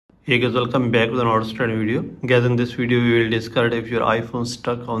Hey guys, welcome back with another study video. Guys, in this video we will discuss if your iPhone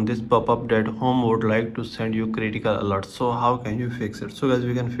stuck on this pop-up that home would like to send you critical alert. So how can you fix it? So guys,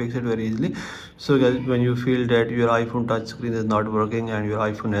 we can fix it very easily. So guys, when you feel that your iPhone touch screen is not working and your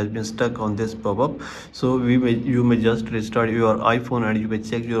iPhone has been stuck on this pop-up, so you may just restart your iPhone and you may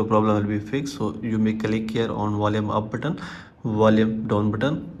check your problem will be fixed. So you may click here on volume up button, volume down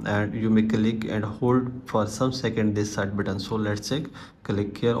button, and you may click and hold for some second this side button. So let's check.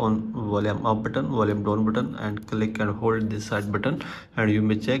 Click here on volume up button, volume down button, and click and hold this side button, and you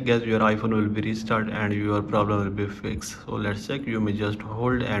may check as your iPhone will be restart and your problem will be fixed. So let's check. You may just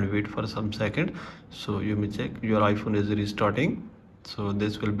hold and wait for some second. So you may check your iPhone is restarting. So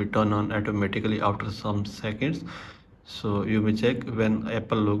this will be turned on automatically after some seconds. So you may check when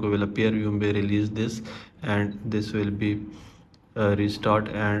Apple logo will appear, you may release this and this will be restart,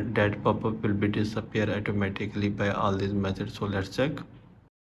 and that pop-up will be disappear automatically by all these methods. So let's check.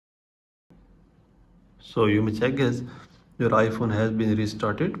 So you may check guys, your iPhone has been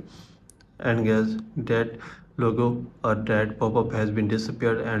restarted, and guys, that logo or that pop-up has been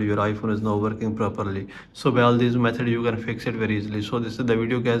disappeared and your iPhone is now working properly. So by all these methods you can fix it very easily. So this is the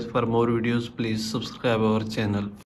video guys. For more videos please subscribe our channel.